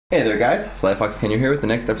Hey there guys, Slyfox Kynyo here with the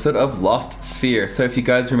next episode of Lost Sphear. So if you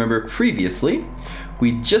guys remember previously,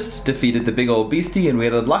 we just defeated the big old beastie and we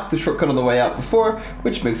had unlocked the shortcut on the way out before,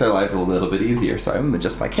 which makes our lives a little bit easier. So I'm gonna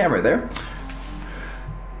adjust my camera there.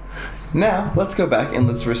 Now, let's go back and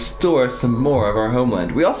let's restore some more of our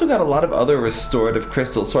homeland. We also got a lot of other restorative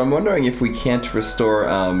crystals, so I'm wondering if we can't restore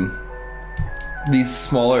these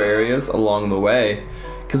smaller areas along the way.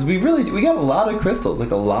 Because we got a lot of crystals,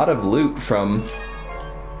 like a lot of loot from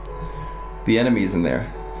the enemies in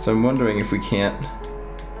there. So I'm wondering if we can't...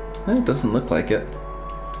 it doesn't look like it.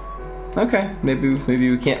 Okay, maybe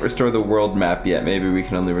we can't restore the world map yet. Maybe we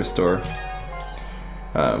can only restore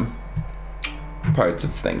parts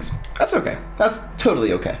of things. That's okay. That's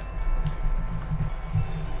totally okay.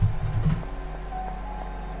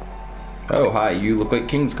 Oh, hi, you look like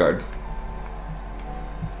Kingsguard.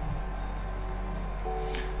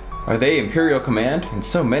 Are they Imperial Command? And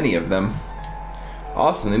so many of them.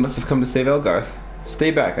 Awesome, they must have come to save Elgarth.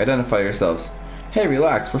 Stay back, identify yourselves. Hey,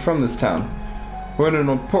 relax, we're from this town. We're on an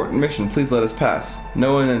important mission, please let us pass.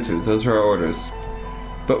 No one enters, those are our orders.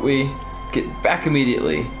 But we get back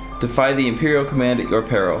immediately. Defy the Imperial Command at your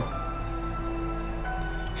peril.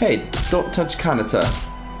 Hey, don't touch Kanata.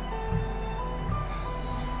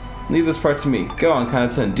 Leave this part to me. Go on,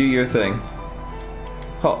 Kanata, and do your thing.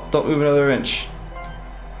 Halt, don't move another inch.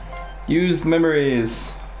 Use the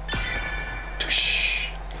memories.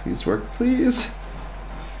 Please work, please.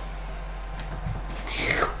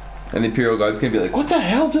 And the Imperial Guard's gonna be like, what the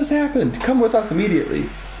hell just happened? Come with us immediately.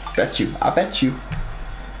 Bet you, I bet you.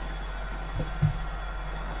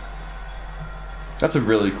 That's a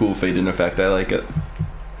really cool fade-in effect, I like it.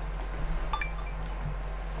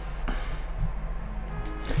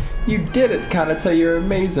 You did it, Kanata, you're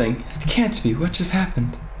amazing. It can't be, what just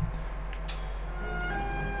happened?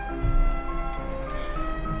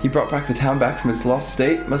 He brought back the town back from its lost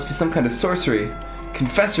state? Must be some kind of sorcery.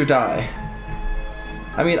 Confess or die.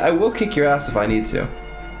 I mean, I will kick your ass if I need to.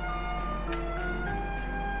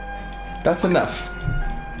 That's enough.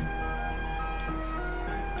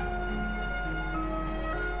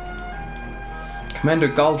 Commander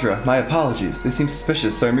Galdra, my apologies. They seem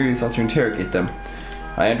suspicious, so I merely thought to interrogate them.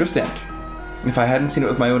 I understand. If I hadn't seen it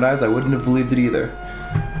with my own eyes, I wouldn't have believed it either.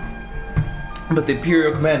 But the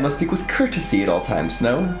Imperial Command must speak with courtesy at all times,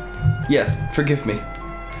 no? Yes, forgive me.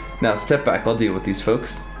 Now, step back, I'll deal with these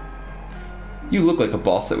folks. You look like a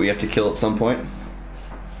boss that we have to kill at some point.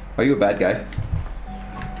 Are you a bad guy?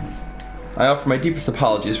 I offer my deepest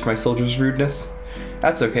apologies for my soldiers' rudeness.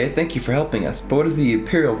 That's okay, thank you for helping us, but what is the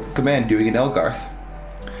Imperial Command doing in Elgarth?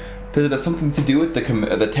 Does it have something to do with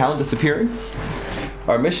the town disappearing?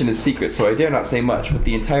 Our mission is secret, so I dare not say much, but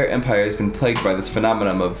the entire Empire has been plagued by this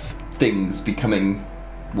phenomenon of things becoming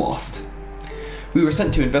lost. We were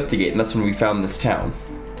sent to investigate, and that's when we found this town.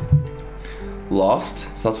 Lost?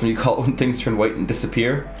 So that's when you call it when things turn white and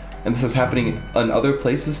disappear? And this is happening in other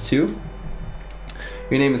places too?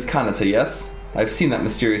 Your name is Kanata, yes? I've seen that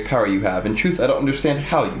mysterious power you have. In truth, I don't understand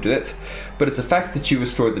how you did it, but it's a fact that you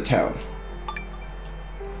restored the town.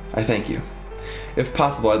 I thank you. If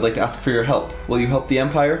possible, I'd like to ask for your help. Will you help the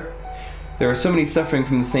Empire? There are so many suffering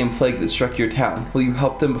from the same plague that struck your town. Will you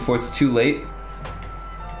help them before it's too late?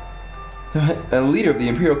 A leader of the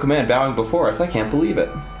Imperial Command bowing before us, I can't believe it.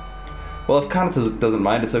 Well, if Kanata doesn't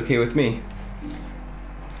mind, it's okay with me.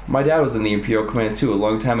 My dad was in the Imperial Command too a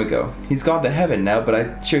long time ago. He's gone to heaven now, but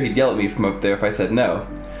I'm sure he'd yell at me from up there if I said no.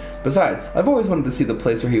 Besides, I've always wanted to see the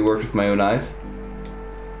place where he worked with my own eyes.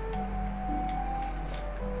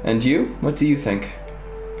 And you? What do you think?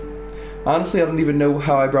 Honestly, I don't even know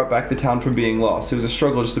how I brought back the town from being lost. It was a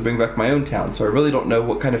struggle just to bring back my own town, so I really don't know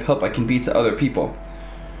what kind of help I can be to other people.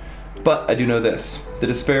 But I do know this. The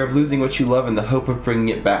despair of losing what you love and the hope of bringing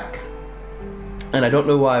it back. And I don't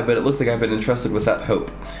know why, but it looks like I've been entrusted with that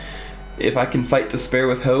hope. If I can fight despair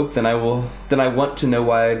with hope, then I want to know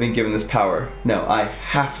why I've been given this power. No, I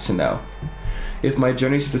have to know. If my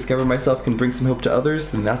journey to discover myself can bring some hope to others,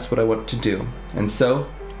 then that's what I want to do. And so,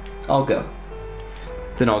 I'll go.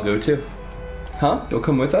 Then I'll go too. Huh? You'll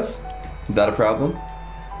come with us? Is that a problem?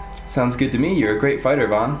 Sounds good to me. You're a great fighter,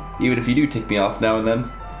 Vaughn. Even if you do tick me off now and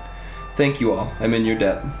then. Thank you all. I'm in your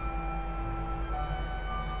debt.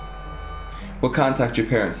 We'll contact your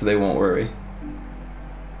parents so they won't worry.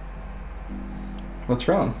 What's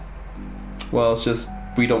wrong? Well, it's just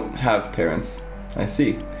we don't have parents. I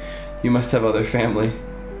see. You must have other family.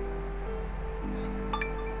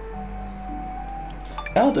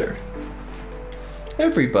 Elder.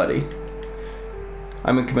 Everybody.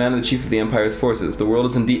 I'm in command of the chief of the Empire's forces. The world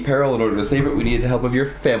is in deep peril. In order to save it, we need the help of your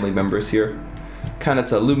family members here.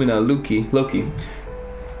 Kanata, Lumina, Loki.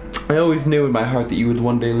 I always knew in my heart that you would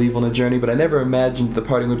one day leave on a journey, but I never imagined the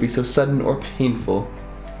parting would be so sudden or painful.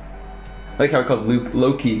 I like how I called Luke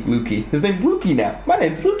Loki Lukey. His name's Lukey now. My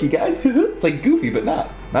name's Lukey, guys. It's like Goofy, but not.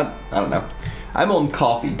 I don't know. I'm on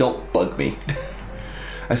coffee. Don't bug me.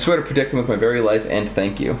 I swear to protect him with my very life, and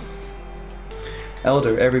thank you.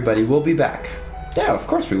 Elder, everybody, we'll be back. Yeah, of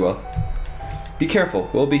course we will. Be careful.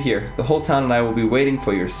 We'll be here. The whole town and I will be waiting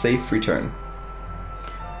for your safe return.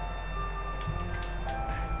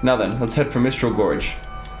 Now then, let's head for Mistral Gorge.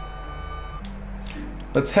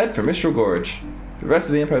 Let's head for Mistral Gorge. The rest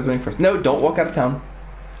of the Empire is waiting for us. No, don't walk out of town.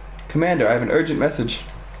 Commander, I have an urgent message.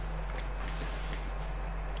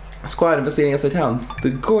 A squad investigating outside town. The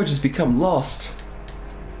gorge has become lost.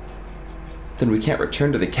 Then we can't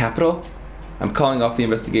return to the capital? I'm calling off the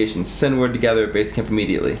investigation. Send word to gather at base camp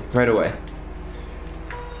immediately. Right away.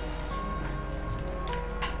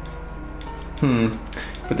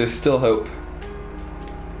 But there's still hope.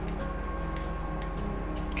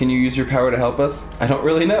 Can you use your power to help us? I don't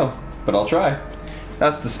really know, but I'll try.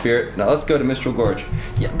 That's the spirit. Now let's go to Mistral Gorge.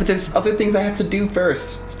 Yeah, but there's other things I have to do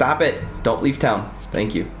first. Stop it. Don't leave town.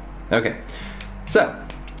 Thank you. Okay. So,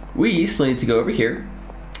 we still need to go over here,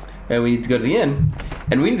 and we need to go to the inn,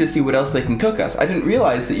 and we need to see what else they can cook us. I didn't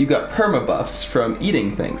realize that you got perma buffs from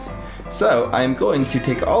eating things. So, I'm going to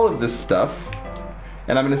take all of this stuff,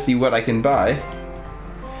 and I'm going to see what I can buy.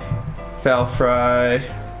 Fowl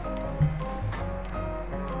fry.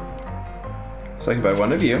 So I can buy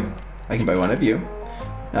one of you. I can buy one of you.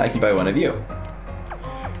 I can buy one of you.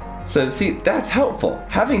 So see, that's helpful.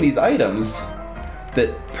 Having these items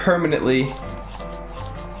that permanently...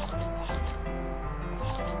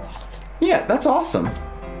 Yeah, that's awesome.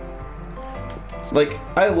 Like,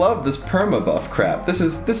 I love this perma buff crap. This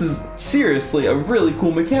is seriously a really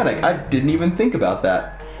cool mechanic. I didn't even think about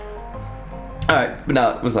that. Alright, but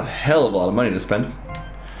now it was a hell of a lot of money to spend.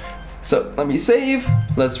 So let me save.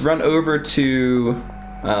 Let's run over to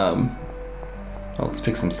well, let's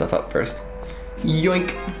pick some stuff up first.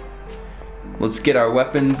 Yoink. Let's get our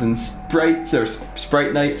weapons and sprites, or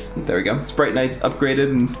sprite knights. There we go. Sprite knights upgraded,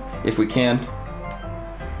 and if we can.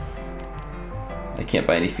 I can't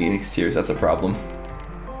buy any Phoenix tiers. That's a problem.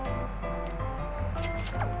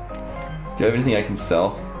 Do I have anything I can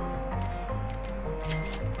sell?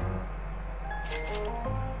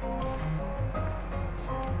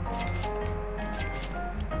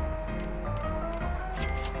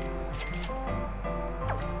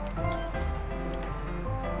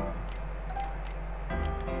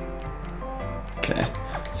 Okay,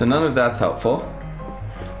 so none of that's helpful.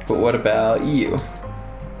 But what about you?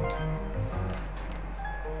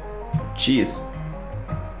 Jeez.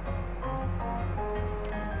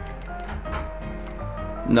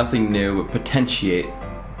 Nothing new, but potentiate.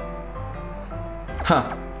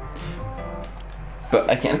 Huh. But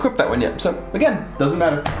I can't equip that one yet, so again, doesn't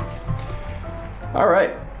matter.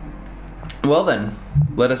 Alright. Well then,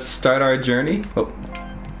 let us start our journey. Oh.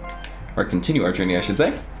 Or continue our journey, I should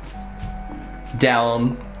say.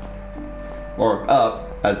 Down, or up,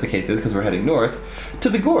 as the case is, because we're heading north, to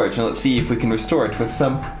the gorge, and let's see if we can restore it with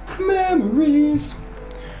some memories.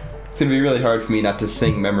 It's gonna be really hard for me not to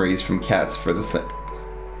sing memories from cats for this thing.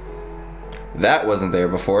 That wasn't there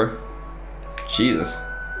before. Jesus.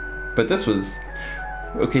 But this was...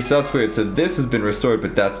 Okay, so that's weird. So this has been restored,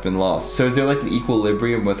 but that's been lost. So is there like an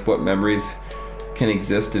equilibrium with what memories can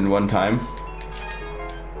exist in one time?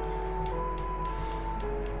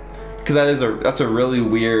 Because that's a really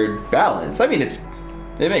weird balance. I mean, it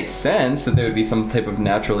makes sense that there would be some type of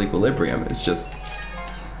natural equilibrium. It's just,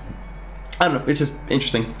 I don't know, it's just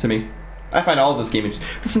interesting to me. I find all of this game,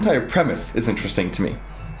 this entire premise is interesting to me.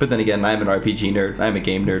 But then again, I'm an RPG nerd. I'm a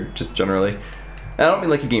game nerd, just generally. And I don't mean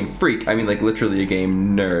like a game freak. I mean like literally a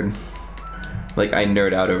game nerd. Like I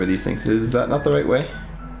nerd out over these things. Is that not the right way?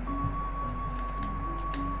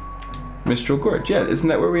 Mistral Gorge, yeah, isn't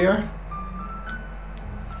that where we are?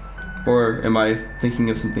 Or am I thinking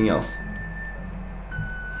of something else?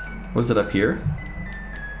 Was it up here?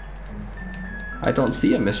 I don't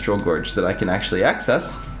see a Mistral Gorge that I can actually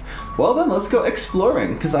access. Well then, let's go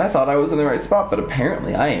exploring, because I thought I was in the right spot, but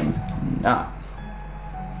apparently I am not.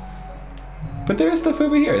 But there is stuff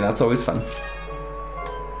over here, and that's always fun.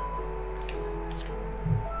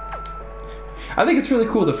 I think it's really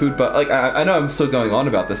cool, the food, but like I know I'm still going on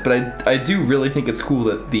about this, but I do really think it's cool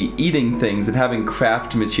that the eating things and having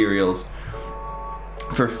craft materials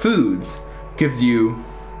for foods gives you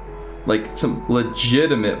like some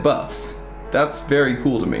legitimate buffs. That's very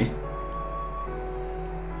cool to me.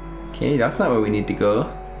 Okay, that's not where we need to go.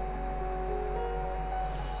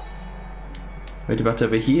 Right about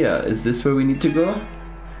over here. Is this where we need to go?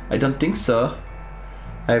 I don't think so.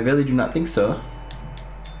 I really do not think so.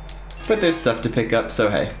 But there's stuff to pick up, so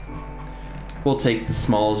hey. We'll take the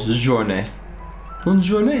small journée. Bonne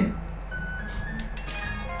journée.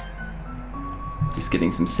 Just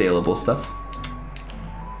getting some saleable stuff.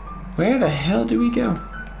 Where the hell do we go?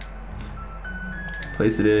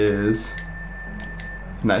 Place it is.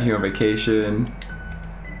 Not here on vacation.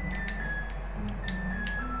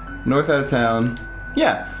 North out of town.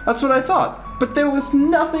 Yeah, that's what I thought. But there was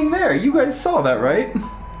nothing there. You guys saw that, right?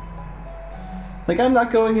 Like, I'm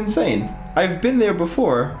not going insane. I've been there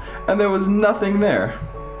before, and there was nothing there.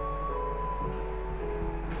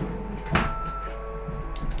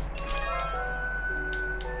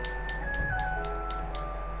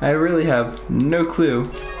 I really have no clue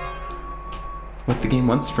what the game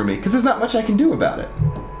wants from me, because there's not much I can do about it.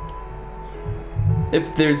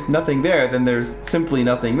 If there's nothing there, then there's simply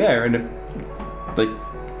nothing there, and if, like,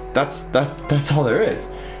 that's all there is.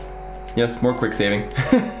 Yes, more quick saving.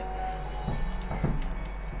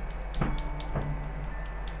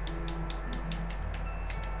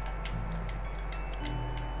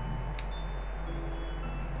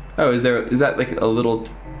 Oh, is that like a little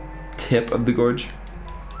tip of the gorge?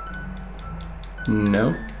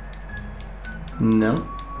 No. No.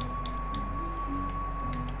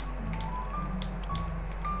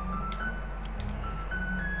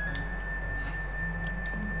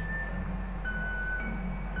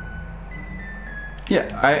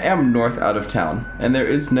 Yeah, I am north out of town, and there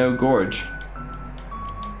is no gorge.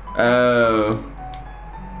 Oh.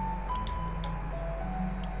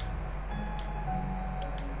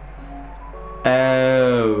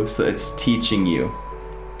 Oh, so it's teaching you.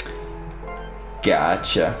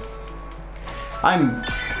 Gotcha.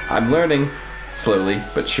 I'm learning slowly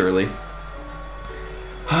but surely.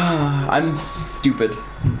 I'm stupid.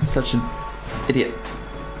 I'm such an idiot.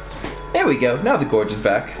 There we go. Now the gorge is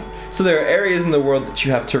back. So there are areas in the world that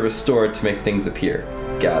you have to restore to make things appear.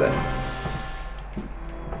 Got it.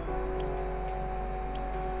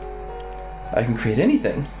 I can create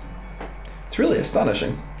anything. It's really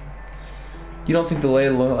astonishing. You don't think the lay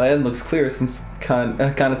of the land looks clear since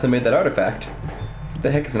Kanata made that artifact? What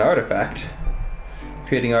the heck is an artifact?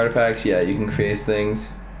 Creating artifacts, yeah, you can create things.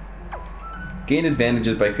 Gain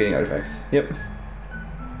advantages by creating artifacts. Yep.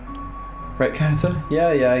 Right, Kanata?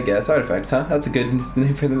 Yeah, I guess. Artifacts, huh? That's a good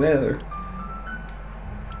name for the nether.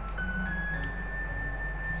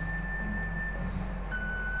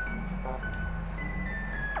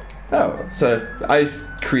 Oh, so I just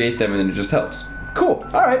create them and then it just helps. Cool.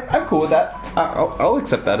 Alright, I'm cool with that. I'll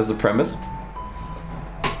accept that as a premise.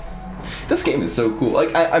 This game is so cool.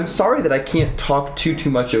 Like, I'm sorry that I can't talk too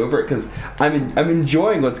much over it because I'm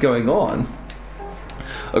enjoying what's going on.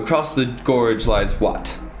 Across the gorge lies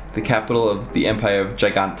what? The capital of the Empire of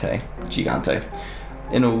Gigante.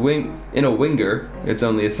 In a winger, it's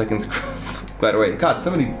only a second's glad away. God,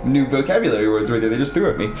 so many new vocabulary words right there they just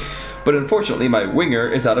threw at me. But unfortunately, my winger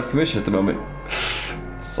is out of commission at the moment.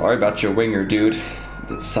 Sorry about your winger, dude.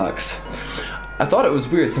 That sucks. I thought it was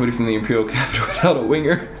weird somebody from the Imperial capital without a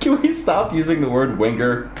winger. Can we stop using the word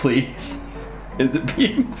winger, please? Is it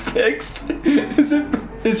being fixed?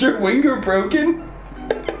 Is your winger broken?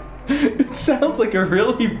 It sounds like a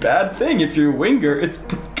really bad thing if your winger is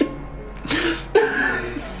broken.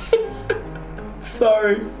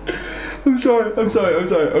 Sorry. I'm sorry.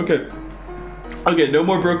 Okay, no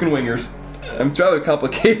more broken wingers. It's rather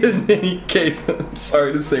complicated in any case. I'm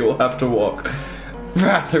sorry to say we'll have to walk.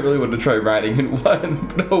 Rats, I really wanted to try riding in one,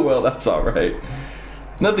 but oh well, that's alright.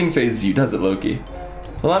 Nothing phases you, does it, Loki?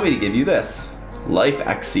 Allow me to give you this. Life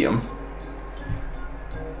Axiom.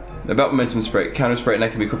 About Momentum Sprite. Counter Sprite and I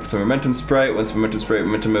can be equipped with a Momentum Sprite. Once Momentum Sprite,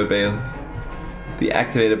 Momentum Mode be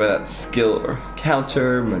activated by that skill or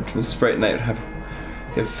counter. Momentum Sprite Knight would have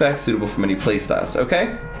effects suitable for many playstyles.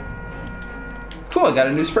 Okay? Cool, I got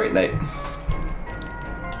a new Sprite Knight.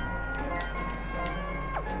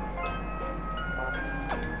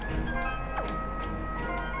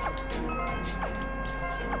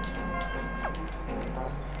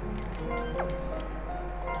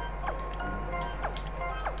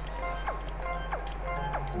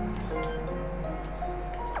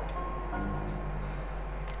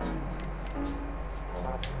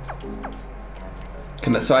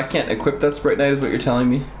 So I can't equip that Sprite Knight is what you're telling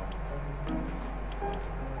me?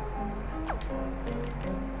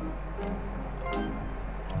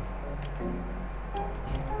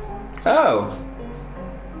 Oh.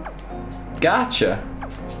 Gotcha.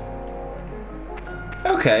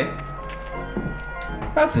 Okay.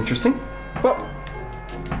 That's interesting. Well.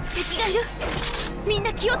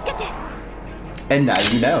 And now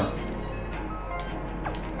you know.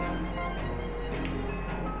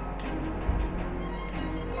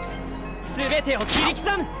 全てを切り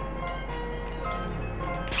刻む。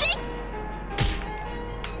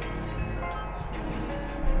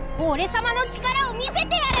俺様の力を見せてや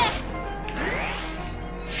る。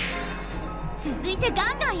続いて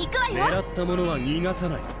ガンガン行くわよ。狙ったものは逃がさ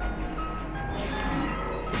ない。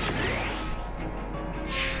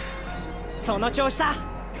その調子だ。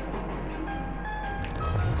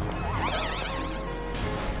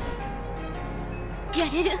や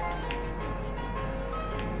れる。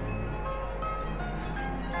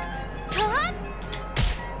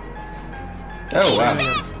Oh wow,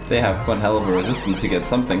 they have one hell of a resistance to get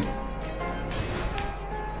something.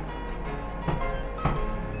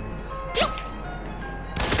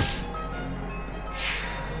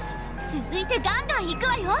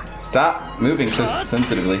 Stop moving so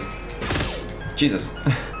sensitively. Jesus.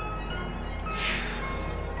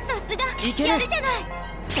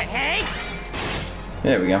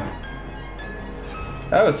 There we go.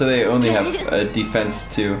 Oh, so they only have a defense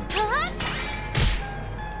too.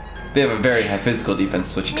 They have a very high physical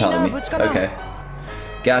defense, is what you're telling me. Okay.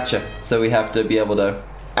 Gotcha. So we have to be able to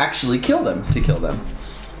actually kill them to kill them.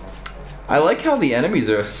 I like how the enemies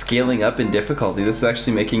are scaling up in difficulty. This is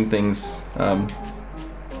actually making things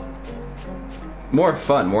more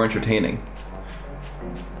fun, more entertaining.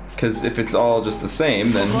 Because if it's all just the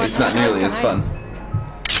same, then it's not nearly as fun.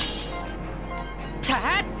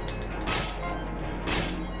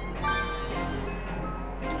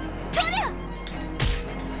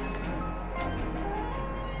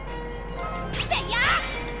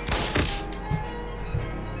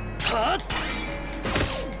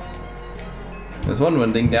 There's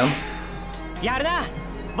one ding down.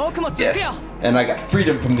 Yes, and I got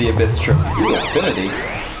freedom from the abyss trip. Ooh, affinity.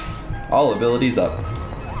 All abilities up.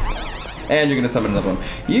 And you're gonna summon another one.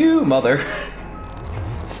 You mother.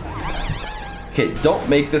 Okay, don't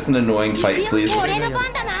make this an annoying fight, please.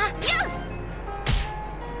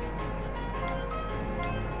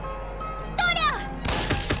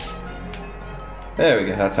 There we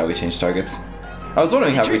go, that's how we change targets. I was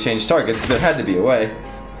wondering how we changed targets, because there had to be a way.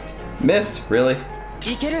 Missed, really?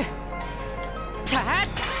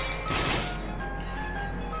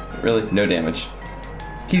 Really? No damage.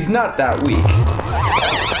 He's not that weak.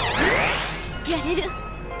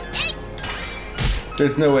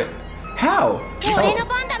 There's no way. How?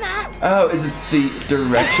 Oh, is it the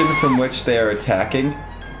direction from which they are attacking?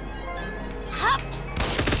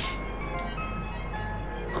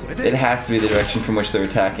 It has to be the direction from which they're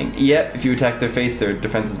attacking. Yep, if you attack their face, their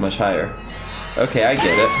defense is much higher. Okay, I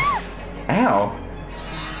get it. Ow.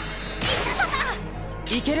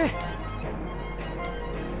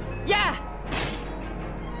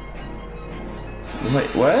 Wait,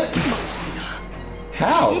 what?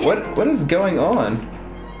 How? What is going on?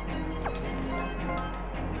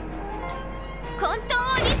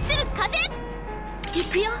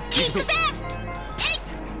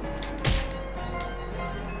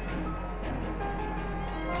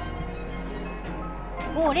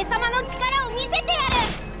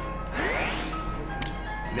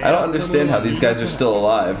 I don't understand how these guys are still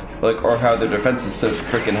alive, like, or how their defense is so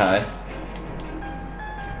freaking high.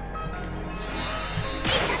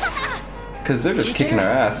 Because they're just kicking our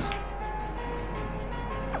ass.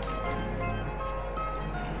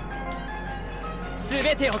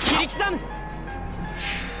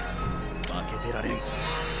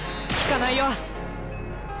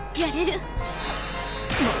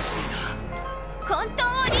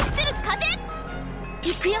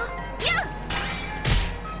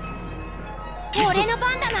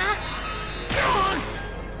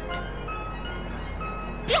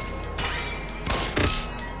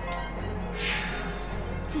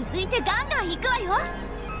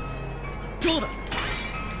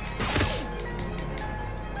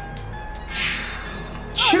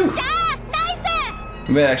 Shoo!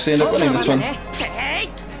 We may actually end up winning this one.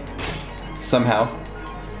 Somehow.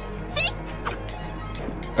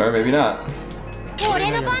 Or maybe not.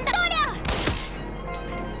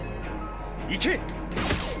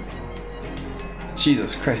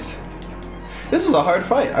 Jesus Christ. This was a hard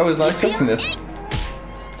fight. I was not expecting this.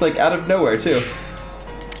 It's like out of nowhere too.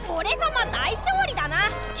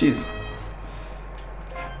 Jeez.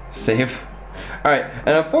 Save. Alright,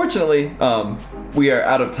 and unfortunately, we are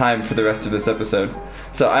out of time for the rest of this episode.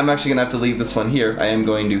 So I'm actually gonna have to leave this one here. I am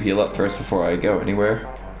going to heal up first before I go anywhere.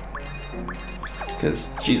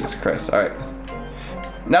 Because, Jesus Christ. Alright.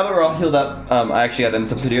 Now that we're all healed up, I actually gotta end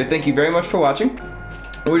this episode here. Thank you very much for watching.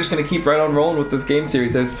 We're just gonna keep right on rolling with this game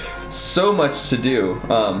series. There's so much to do.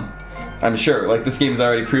 I'm sure. Like, this game is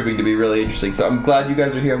already proving to be really interesting. So I'm glad you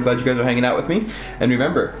guys are here. I'm glad you guys are hanging out with me. And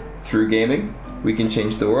remember, through gaming, we can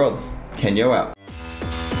change the world. Kynyo out.